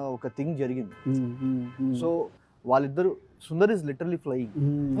చేస్తున్న ఒక థింగ్ జరిగింది. సో వాళ్ళిద్దరు, సుందర్ ఇస్ లిటరలీ ఫ్లయింగ్,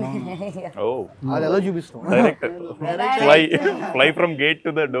 అది ఎలా చూపిస్తాం, Fly from gate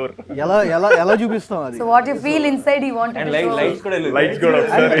to the door. ఎలా చూపిస్తాం అది. So what you feel inside, you want to And show. lights కూడా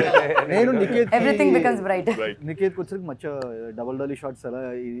వస్తాయి. నేను నికేత్ Everything becomes brighter. నికేత్కి వచ్చరికి మచ్చ డబల్ డాలీ షార్ట్స్ ఎలా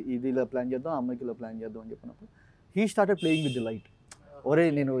ఇది ఇలా ప్లాన్ చేద్దాం, అమ్మాయికి ఇలా ప్లాన్ చేద్దాం అని చెప్పినప్పుడు he started playing with the light. ఒరే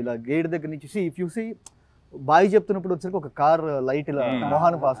నేను ఇలా గేట్ దగ్గర నుంచి ఇఫ్ యూ సీ బాయ్ చెప్తున్నప్పుడు వచ్చరికి ఒక కార్ లైట్ ఇలా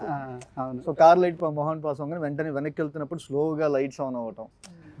మొహాన్ pass, so car light మొహాన్ pass అవ్వగానే వెంటనే వెనక్కి వెళ్తున్నప్పుడు స్లోగా లైట్స్ ఆన్ అవ్వటం.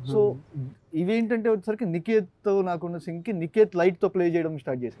 సో ఇవేంటంటే వచ్చేసరికి నికేత్ నాకున్న సింగ్కి నికేత్ లైట్తో ప్లే చేయడం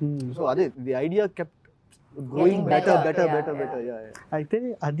స్టార్ట్ చేసి, సో అదే the idea kept growing better. అయితే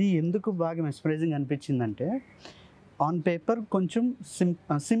అది ఎందుకు బాగా మెస్పరైజింగ్ అనిపించిందంటే, ఆన్ పేపర్ కొంచెం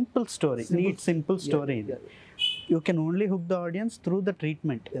simple story, neat simple story ఇది. You can only hook the audience through the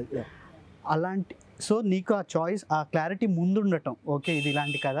treatment. అలాంటి సో నీకు ఆ చాయిస్, ఆ క్లారిటీ ముందు ఉండటం, ఓకే ఇది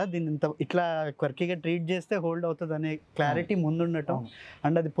ఇలాంటి కదా, దీన్ని ఇంత ఇట్లా క్వర్కీగా ట్రీట్ చేస్తే హోల్డ్ అవుతుంది అనే క్లారిటీ ముందు ఉండటం,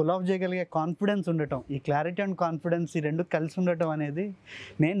 అండ్ అది పుల్ ఆఫ్ చేయగలిగే కాన్ఫిడెన్స్ ఉండటం, ఈ క్లారిటీ అండ్ కాన్ఫిడెన్స్ ఈ రెండు కలిసి ఉండటం అనేది,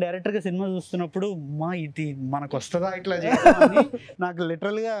 నేను డైరెక్టర్గా సినిమా చూస్తున్నప్పుడు ఇది మనకు వస్తుందా ఇట్లా చేయడం నాకు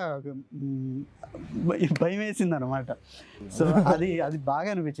లిటరల్గా భయం వేసింది అనమాట. సో అది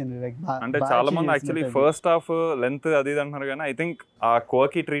బాగా అనిపించింది వివేక్. అంటే చాలా మంది యాక్చువల్లీ ఫస్ట్ హాఫ్ లెంత్ అది అంటున్నారు, కానీ ఐ థింక్ ఆ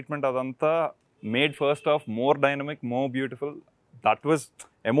క్వర్కీ ట్రీట్మెంట్ అదంతా made first half more dynamic, more beautiful. That was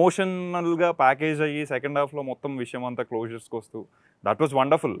ఎమోషనల్గా ప్యాకేజ్ అయ్యి సెకండ్ హాఫ్లో మొత్తం విషయం అంతా క్లోజర్స్కి వస్తూ that was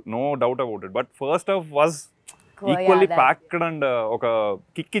wonderful, no doubt about it. But first half was equally packed and ఒక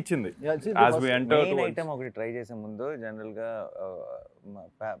కిక్ ఇచ్చింది. As we enter main item ఒకటి ట్రై చేసే ముందు జనరల్గా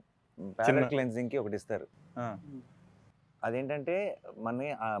ప్యాలెట్ క్లెన్జింగ్కి ఒకటి ఇస్తారు. అదేంటంటే మన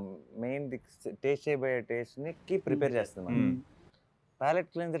మెయిన్ టేస్ట్ చేయబోయే టేస్ట్కి ప్రిపేర్ చేస్తుంది మనం. ప్యాలెట్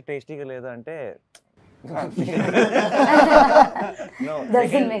క్లెన్జర్ టేస్టీగా లేదు అంటే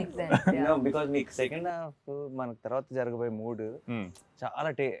Doesn't make sense. Yeah. Because మీకు సెకండ్ హాఫ్ మనకు తర్వాత జరగబోయే మూడ్ చాలా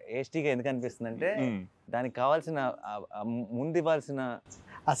టేస్టీగా ఎందుకు అనిపిస్తుంది అంటే దానికి కావాల్సిన ముందు ఇవ్వాల్సిన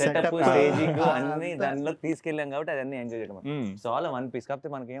సెటప్ స్టేజింగ్ అన్ని దానిలో తీసుకెళ్ళాం కాబట్టి అదన్నీ ఎంజాయ్ చేయడం. So all one piece.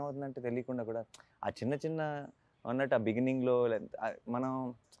 కాకపోతే మనకి ఏమవుతుందంటే తెలియకుండా కూడా ఆ చిన్న చిన్న అన్నట్టు ఆ బిగినింగ్ లో మనం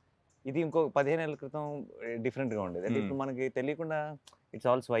ఇది ఇంకో 15 ఏళ్ల క్రితం డిఫరెంట్గా ఉండేది. అంటే ఇప్పుడు మనకి తెలియకుండా ఇట్స్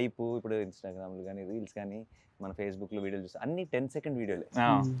ఆల్ స్వైప్. ఇప్పుడు ఇన్స్టాగ్రామ్లు కానీ రీల్స్ కానీ మన ఫేస్బుక్ లో వీడియోలు చూస్తే అన్ని 10 సెకండ్ వీడియోలే.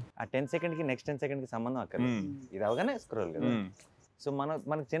 ఆ 10 సెకండ్ కి నెక్స్ట్ 10 సెకండ్ కి సంబంధం అక్కర్లేదు, ఇది అవగానే స్క్రోల్ కదా. సో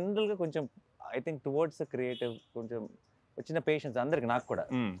మనకు జనరల్ గా కొంచెం ఐ థింక్ టువర్డ్స్ క్రియేటివ్ కొంచెం వచ్చిన పేషెన్స్ అందరికి, నాకు కూడా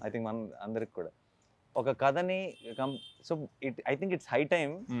ఐ థింక్ మన అందరికి కూడా ఒక కథని. So I think it's high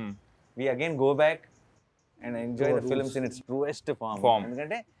time we again go back and enjoy the films in its truest form.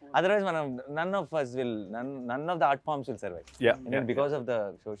 ఎందుకంటే otherwise మనం none of the art forms will survive. Because of the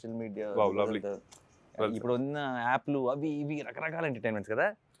social media. Wow, lovely. ఇప్పుడు ఉన్న యాప్లు అవి ఇవి రకరకాల entertainments కదా.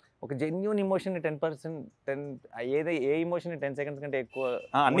 ఒక జెన్యూన్ ఇమోషన్ 10% ఏ ఇమోషన్ 10 సెకండ్స్ కంటే ఎక్కువ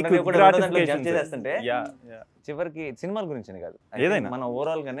చేస్తుంటే చివరికి సినిమాల గురించి కాదు, ఏదైనా మన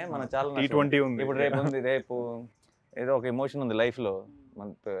ఓవరాల్ గానే మన చాలా ఇప్పుడు రేపు ఏదో ఒక ఎమోషన్ ఉంది లైఫ్ లో మన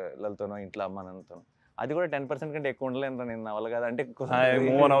పిల్లలతోనో ఇంట్లో అమ్మ నాన్నతోనో, అది కూడా 10% కంటే ఎక్కువ ఉండలేదు నేను నా వల్ల కాదు అంటే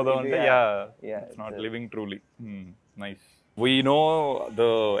మూవ్ ఆన్ అవుదాం అంటే it's not living truly. Nice. We know the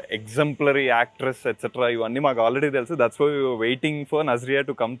exemplary actress etc. ఇవన్నీ మాకు ఆల్రెడీ తెలుసు. That's why we were waiting for Nazriya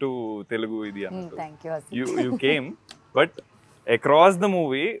to come to Telugu ఇది అన్నట్టు. Thank you. You came, but across the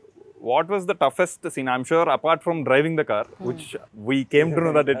movie, what was the toughest scene? I'm sure apart from driving the car, which we came to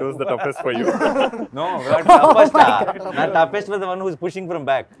know that it was the toughest for you. No, not toughest was the one who was pushing from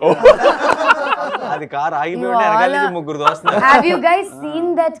back. అది car ఆగిపోయింటే వెనకాల నుంచి ముగ్గురు దోస్తున్నారు. Have you guys seen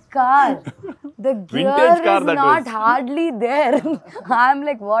that car? The gear is not hardly there. I'm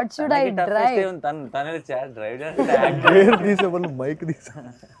like, what should I drive? తనే drive చేస్తే gear తీసేవాళ్ళు mic తీసా.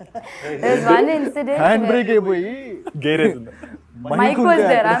 There's one incident. Hand brake అయిపోయి gear వేసింది. Mike was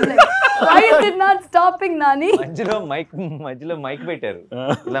there. I'm like, why is it not stopping, Nani? మధ్యలో mic పెట్టారు,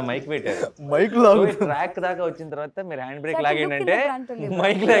 ఇలా mic పెట్టారు. మైక్ ట్రాక్ దాకా వచ్చిన తర్వాత మీరు హ్యాండ్ బ్రేక్ లాగిందంటే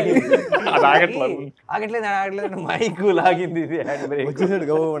మైక్ లాగింది. ఆగట్లేదు మైక్ లాగింది, ఇది హ్యాండ్ బ్రేక్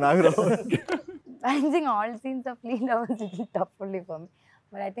వచ్చేసాడు Nagarao. I think all scenes of Leela was a little tough only for me.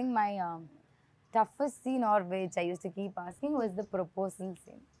 But I think my toughest scene, or which I used to keep asking, was the proposal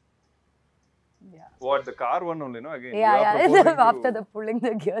scene. Yeah. What, the car one only, no? Again. Yeah. After the pulling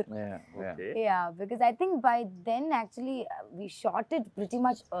the gear. Okay. Yeah, because I think by then actually we shot it pretty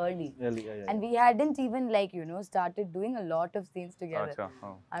much early. And we hadn't even started doing a lot of scenes together.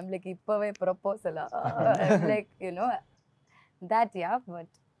 Achha. I'm like, ippave proposal. I'm like, that,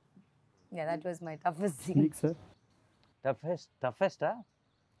 but yeah, that was my toughest scene. Toughest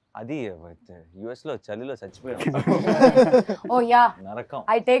అది US లో చలిలో చచ్చిపోయాడు. Oh yeah, నరకం.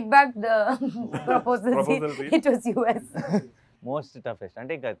 I take back the proposal scene. It was US. Most toughest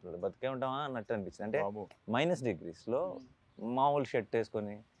అంటే ఇంకా బతికే ఉంటామా అన్నట్టు అనిపించింది. అంటే -degrees లో మామూలు షర్ట్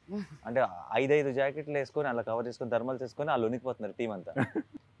వేసుకొని, అంటే 5 జాకెట్లు వేసుకొని అలా కవర్ చేసుకొని థర్మల్స్ వేసుకొని వాళ్ళు వణికిపోతున్నారు టీం అంతా.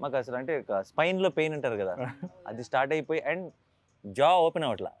 మాకు అసలు అంటే స్పైన్ లో పెయిన్ అంటారు కదా, అది స్టార్ట్ అయిపోయి అండ్ జా ఓపెన్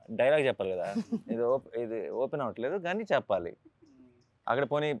అవ్వట్లా. డైలాగ్ చెప్పాలి కదా, ఇది ఓపెన్ అవ్వట్లేదు కానీ చెప్పాలి. అక్కడ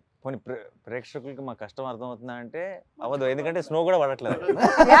పోనీ ప్రేక్షకులకి మా కష్టం అర్థమవుతుందా అంటే అవ్వదు, ఎందుకంటే స్నో కూడా పడట్లేదు.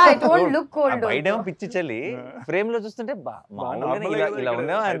 బయటేమో పిచ్చి చలి, ఫ్రేమ్ లో చూస్తుంటే ఇలా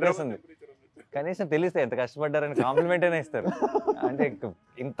ఉందేమో అనిపిస్తుంది. కనీసం తెలిస్తే ఎంత కష్టపడ్డారని కాంప్లిమెంట్ అయినా ఇస్తారు. అంటే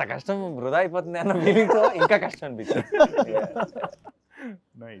ఇంత కష్టం వృధా అయిపోతుంది అన్న ఫీలింగ్ తో ఇంకా కష్టం అనిపించింది.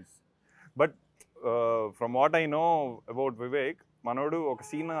 Nice. But from what I know about Vivek, మనోడు ఒక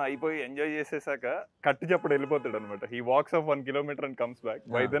సీన్ అయిపోయి ఎంజాయ్ చేసేసాక కట్టు చెప్పడు వెళ్ళిపోతాడు అనమాట. He walks of 1 kilometer and comes back.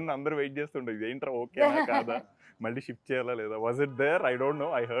 By then అందరూ వెయిట్ చేస్తుండే, ఇది ఏంట్రా ఓకేనా కాదా, మళ్ళీ షిఫ్ట్ చేయాలా లేదా. Was it there? I don't know,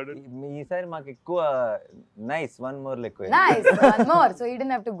 I heard it. ఈసారి మాకు ఎక్కువ నైస్ వన్ మోర్ ఎక్కువ. Nice one more, so he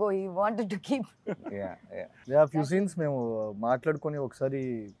didn't have to go, he wanted to keep. Yeah, few scenes మేము మాట్లాడుకొని ఒకసారి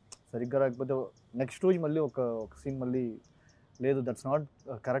సరిగ్గా రాకపోతే నెక్స్ట్ రోజు మళ్ళీ ఒక సీన్ మళ్ళీ లేదు, that's not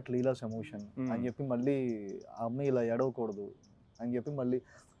correct Leela's emotion అని చెప్పి మళ్ళీ ఆ అమ్మాయి ఇలా ఏడవకూడదు అని చెప్పి మళ్ళీ,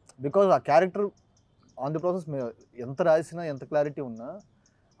 బికాజ్ ఆ క్యారెక్టర్ ఆన్ ది ప్రాసెస్ ఎంత రాసినా ఎంత క్లారిటీ ఉన్నా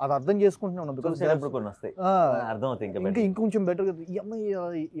అది అర్థం చేసుకుంటున్నా ఉన్నాం. బికాజ్ ఇంకా ఇంకొంచెం బెటర్ కదా, ఈ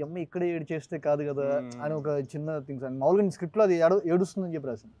అమ్మాయి ఇక్కడే ఏడు చేస్తే కాదు కదా అని ఒక చిన్న థింగ్స్. అండ్ మామూలుగా స్క్రిప్ట్లో అది ఏడుస్తుందని చెప్పి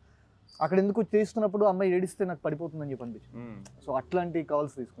రాసింది, అక్కడ ఎందుకు చేస్తున్నప్పుడు అమ్మాయి ఏడిస్తే నాకు పడిపోతుందని చెప్పి అనిపించింది. సో అట్లాంటి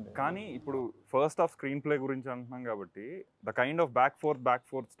కాల్స్ తీసుకుంటే. కానీ ఇప్పుడు ఫస్ట్ హాఫ్ స్క్రీన్ ప్లే గురించి అంటున్నాం కాబట్టి the kind of back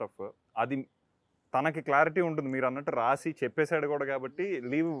fourth stuff అది తనకి క్లారిటీ ఉంటుంది. మీరు అన్నట్టు రాసి చెప్పేసాడు కూడా కాబట్టి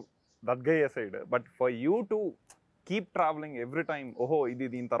leave that guy aside. But for you to keep travelling every time, ఓహో ఇది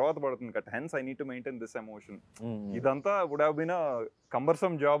దీని తర్వాత పడుతుంది cut, hence I need to maintain this emotion. ఇదంతా would have been a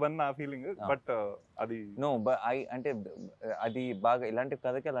cumbersome job అని నా ఫీలింగ్. బట్ అది అంటే అది బాగా ఇలాంటి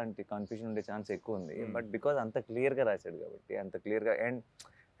కథకి అలాంటి కన్ఫ్యూజన్ ఉండే ఛాన్స్ ఎక్కువ ఉంది. బట్ బికాజ్ అంత క్లియర్గా రాశాడు కాబట్టి, అంత క్లియర్గా, and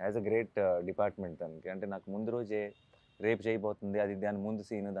as a great department దానికి. అంటే నాకు ముందు రోజే రేపు చేయబోతుంది, అది దాని ముందు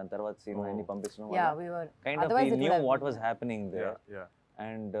సీన్, దాని తర్వాత సీన్ అన్ని పంపించడం kind of we knew what was happening there.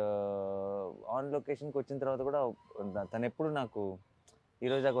 And on లొకేషన్కి వచ్చిన తర్వాత కూడా తను ఎప్పుడు నాకు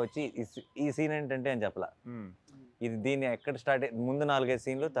ఈరోజు దాకా వచ్చి ఈ సీన్ ఏంటంటే అని చెప్పలా, ఇది దీన్ని ఎక్కడ స్టార్ట్, ముందు 4-5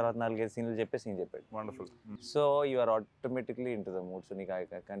 సీన్లు, తర్వాత 4-5 సీన్లు చెప్పే సీన్ చెప్పాడు. Wonderful. So you are automatically in to the mood. So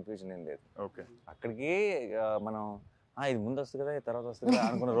నీకు కన్ఫ్యూజన్ ఏం లేదు. ఓకే, అక్కడికి మనం ఇది ముందు వస్తుంది కదా తర్వాత వస్తుంది కదా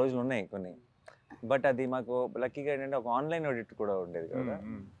అనుకున్న రోజులు ఉన్నాయి కొన్ని. బట్ అది మాకు లక్కీగా ఏంటంటే ఒక ఆన్లైన్ ఎడిట్ కూడా ఉండేది కదా,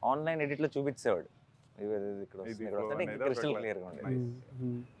 ఆన్లైన్ ఎడిట్లో చూపించేవాడు క్రిస్టల్ క్లియర్గా ఉండేది.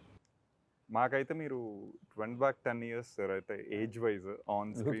 మాకైతే మీరు వెంట్ బ్యాక్ 10 years సార్, అయితే ఏజ్ వైజ్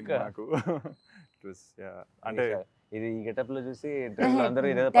ఆన్ స్క్రీన్ నాకు అంటే ఇది ఈ గెటప్ లో చూసి అందరూ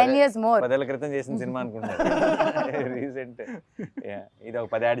 10 ఏళ్ల క్రితం చేసిన సినిమా అనుకుంటారు. రీసెంట్ ఇది ఒక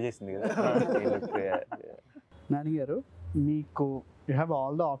 10 యాడ్ చేసింది కదా. నాని గారు, మీకు you have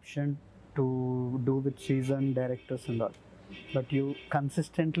all the option to do with season directors and all, but you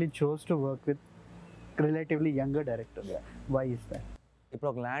consistently chose to work with relatively younger directors. Why is that? ఇప్పుడు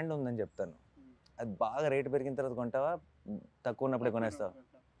ఒక ల్యాండ్ ఉందని చెప్తాను, అది బాగా రేటు పెరిగిన తర్వాత కొంటావా, తక్కువ ఉన్నప్పుడే కొనేస్తావా?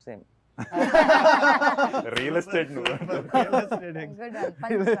 Same real estate.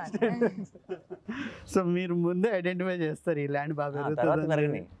 సో మీరు ముందే ఐడెంటిఫై చేస్తారు ఈ ల్యాండ్ బాగా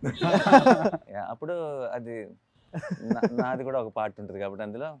పెరగని. అప్పుడు అది నాది కూడా ఒక పార్ట్ ఉంటుంది కాబట్టి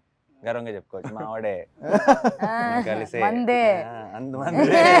అందులో గర్వంగా చెప్పుకోవచ్చు, మా ఆవిడే కలిసి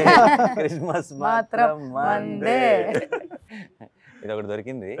క్రిస్మస్ మాత్రం మందే. ఇది ఒకటి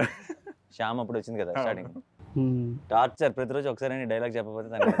దొరికింది. శ్యామ్ అప్పుడు వచ్చింది కదా స్టార్టింగ్, టార్చర్ ప్రతిరోజు ఒకసారి డైలాగ్ చెప్పకపోతే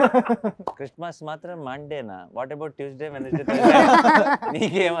క్రిస్మస్ మాత్రం మండేనా, వాట్ అబౌట్ ట్యూస్డే వెనస్డే?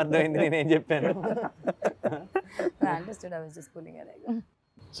 నీకేం అర్థమైంది నేనేం చెప్పాను?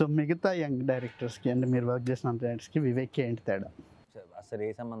 సో మిగతా యంగ్ డైరెక్టర్స్కి అంటే మీరు వర్క్ చేసిన డైరెక్టర్స్కి వివేక్కి ఏంటి తేడా? అసలు ఏ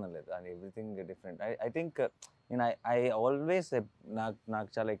సంబంధం లేదు, and everything different. I think నేను ఐ ఆల్వేస్ నాకు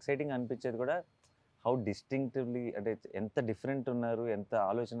చాలా ఎక్సైటింగ్ అనిపించేది కూడా హౌ డిస్టింక్టివ్లీ, అంటే ఎంత డిఫరెంట్ ఉన్నారు, ఎంత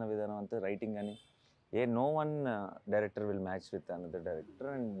ఆలోచన విధానం, అంత రైటింగ్ అని. No one director will match with another director.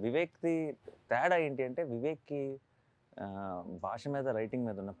 And వివేక్ది తేడా ఏంటి అంటే, వివేక్కి భాష మీద రైటింగ్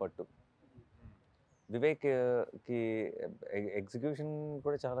మీద ఉన్న పట్టు. వివేక్కి ఎగ్జిక్యూషన్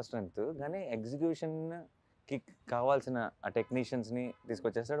కూడా చాలా స్ట్రెంగ్త్, కానీ ఎగ్జిక్యూషన్కి కావాల్సిన ఆ టెక్నీషియన్స్ని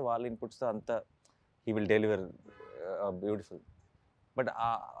తీసుకొచ్చేస్తాడు, వాళ్ళ ఇన్పుట్స్తో అంతా he will deliver beautiful. But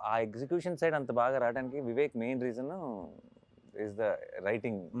ఆ ఎగ్జిక్యూషన్ సైడ్ అంత బాగా రావడానికి Vivek main reason is the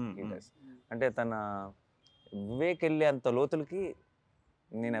writing. అంటే వివేక్ వెళ్ళే అంత లోతులకి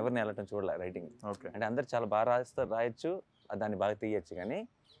నేను ఎవరిని వెళ్ళటం చూడలే రైటింగ్. అంటే అందరు చాలా బాగా రాయొచ్చు, దాన్ని బాగా తీయచ్చు, కానీ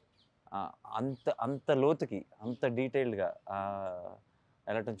అంత లోతుకి అంత డీటెయిల్డ్గా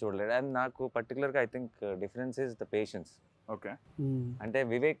వెళ్ళటం చూడలేదు. అండ్ నాకు పర్టికులర్గా I think difference is the patience. Okay, అంటే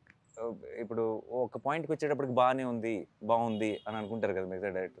వివేక్ ఇప్పుడు ఒక పాయింట్కి వచ్చేటప్పటికి బాగుంది అని అనుకుంటారు కదా మిగతా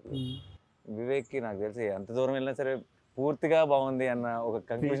డైరెక్టర్లు. వివేక్కి నాకు తెలిసి ఎంత దూరం వెళ్ళినా సరే పూర్తిగా బాగుంది అన్న ఒక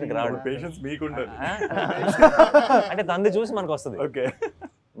కన్క్లూజన్కి రావడం. పేషెన్స్ మీకుంటారు అంటే తనది చూసి మనకు వస్తుంది. ఓకే,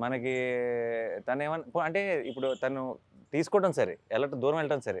 మనకి తను ఏమన్నా అంటే ఇప్పుడు తను తీసుకోవడం సరే, దూరం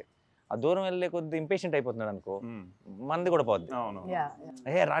వెళ్ళటం సరే, ఆ దూరం వెళ్ళే కొద్ది ఇంపేషెంట్ అయిపోతున్నాడు అనుకో, మంది కూడా పోద్ది.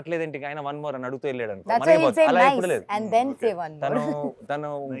 రావట్లేదేంటి ఆయన 1 more అని అడుగుతూ వెళ్ళాడు అనుకో, అలా ఎప్పుడు లేదు. తను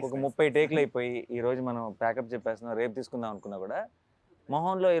ఇంకొక 30 టేక్లు అయిపోయి ఈ రోజు మనం ప్యాకప్ చెప్పేస్తున్నాం, రేపు తీసుకుందాం అనుకున్నా కూడా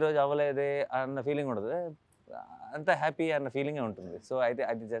మొహంలో ఈ రోజు అవ్వలేదే అన్న ఫీలింగ్ ఉండదు, అంత హ్యాపీ అన్న ఫీలింగే ఉంటుంది. సో అయితే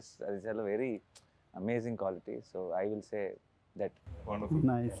అది చాలా very amazing quality. So I will say that.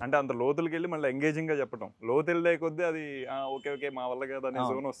 అంటే అంత లోతులకి వెళ్ళి మళ్ళీ ఎంగేజింగ్ గా చెప్పడం, లోతు వెళ్ళే కొద్దీ అది ఓకే మా వల్ల కదా అనే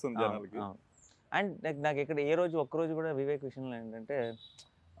జోన్ వస్తుంది జనాలకి. అండ్ నాకు ఇక్కడ ఒక్కరోజు కూడా వివేక్ విషయంలో ఏంటంటే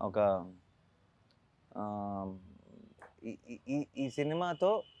ఒక ఈ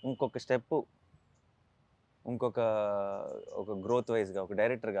సినిమాతో ఇంకొక స్టెప్, ఒక గ్రోత్ వైజ్గా ఒక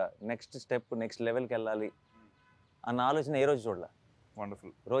డైరెక్టర్గా నెక్స్ట్ స్టెప్, నెక్స్ట్ లెవెల్కి వెళ్ళాలి అన్న ఆలోచన ఏ రోజు చూడాల.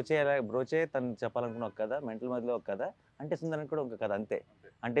 వండర్ఫుల్. బ్రోచే తను చెప్పాలనుకున్న ఒక కథ, మెంటల్ మధ్యలో ఒక కథ, అంటే సుందరానికి కూడా ఒక కథ అంతే.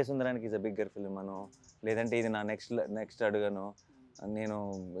 అంటే సుందరానికి ఈజ్ అ బిగ్గర్ ఫిల్మ్ అను, లేదంటే ఇది నా నెక్స్ట్ అడుగను, నేను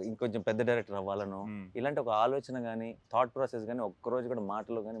ఇంకొంచెం పెద్ద డైరెక్టర్ అవ్వాలను, ఇలాంటి ఒక ఆలోచన కానీ థాట్ ప్రాసెస్ కానీ ఒక్కరోజు కూడా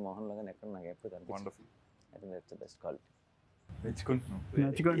మాటలో కానీ మొహంలో కానీ ఎక్కడ నాకు ఎప్పుడు కనిపిస్తుంది. I think that's the best quality.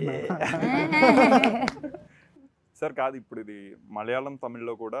 Sir కాదు, ఇప్పుడు ఇది మలయాళం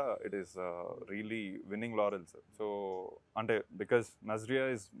తమిళ్లో కూడా it is really winnowing laurels. So అంటే because Nazriya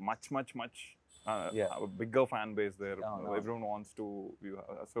is much Yeah. bigger fan base there. No. Everyone wants to view.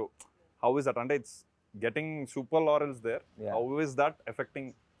 So how is that? And it's getting super laurels there. Yeah. How is that affecting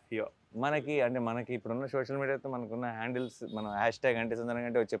here? మనకి ఇప్పుడున్న social మీడియాతో మనకున్న handles, మన hash tag అంటే సుందరంగా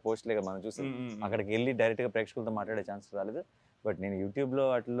అంటే వచ్చే పోస్ట్లే కదా మనం చూసి అక్కడికి వెళ్ళి డైరెక్ట్గా ప్రేక్షకులతో మాట్లాడే ఛాన్స్ రాలేదు. బట్ నేను యూట్యూబ్లో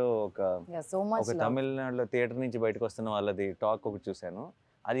వాటిలో ఒక తమిళనాడులో థియేటర్ నుంచి బయటకు వస్తున్న వాళ్ళది టాక్ ఒకటి చూశాను.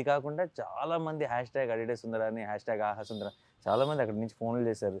 అది కాకుండా చాలా మంది హ్యాష్ ట్యాగ్ అడిడే సుందరాన్ని, హ్యాష్ ట్యాగ్ ఆహా సుందర, చాలా మంది అక్కడి నుంచి ఫోన్లు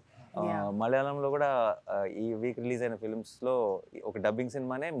చేశారు. మలయాళంలో కూడా ఈ వీక్ రిలీజ్ అయిన ఫిల్మ్స్ లో ఒక డబ్బింగ్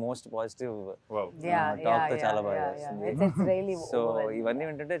సినిమానే మోస్ట్ పాజిటివ్ టాక్ తో చాలా బాగా చేస్తుంది. సో ఇవన్నీ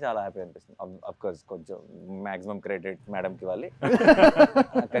ఏంటంటే చాలా హ్యాపీ అనిపిస్తుంది. అఫ్ కోర్స్ కొంచెం మాక్సిమం క్రెడిట్ మేడం కి ఇవ్వాలి,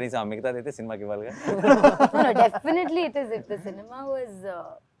 కనీసం మిగతాది అయితే సినిమాకి ఇవ్వాలిగా. Definitely it is. If the cinema was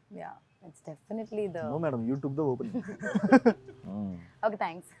it's definitely the No madam, YouTube the open. Okay,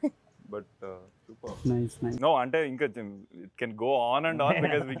 thanks. But super. Nice. No, ante inka it can go on and on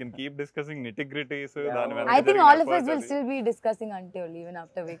because we can keep discussing nitty-gritties. I think all of us will still be discussing until even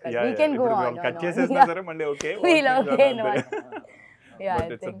after we cut. We can go on. Cut chesesna sare mandi okay. We'll okay no. Yeah,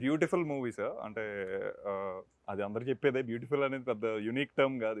 but it's a beautiful movie, sir. Ante adi andaru cheppede beautiful anedi pedda unique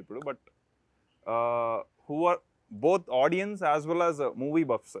term gaadu ippudu, but who are both audience as well as movie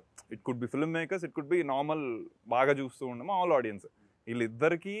buffs. It could be filmmakers, it could be normal బాగా చూస్తూ ఉండమా all audience.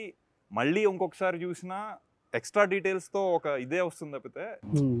 వీళ్ళిద్దరికి మళ్ళీ ఇంకొకసారి చూసినా extra details తో ఒక ఇదే వస్తుంది తప్పితే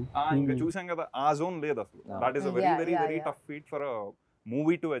ఇంకా చూసాం కదా ఆ జోన్ లేదు అసలు. That is a very very very tough feet for a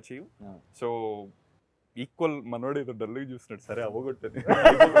movie to achieve. So equal మనోడు ఏదో డల్గా చూసినట్టు సరే అవ్వగొట్టది,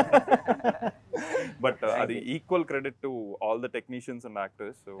 బట్ అది equal credit to all the technicians and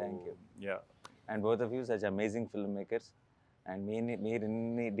actors. So yeah, and both of you such amazing film makers. And మీరు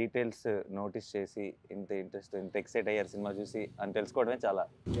ఇన్ని details notice చేసి ఇంత ఇంట్రెస్ట్, ఇంత ఎక్సైట్ అయ్యారు సినిమా చూసి అని తెలుసుకోవడమే చాలా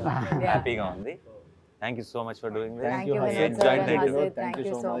హ్యాపీగా ఉంది. Thank you so much for doing this. Thank you, Vinod sir and Hazit. Thank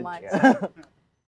you so much.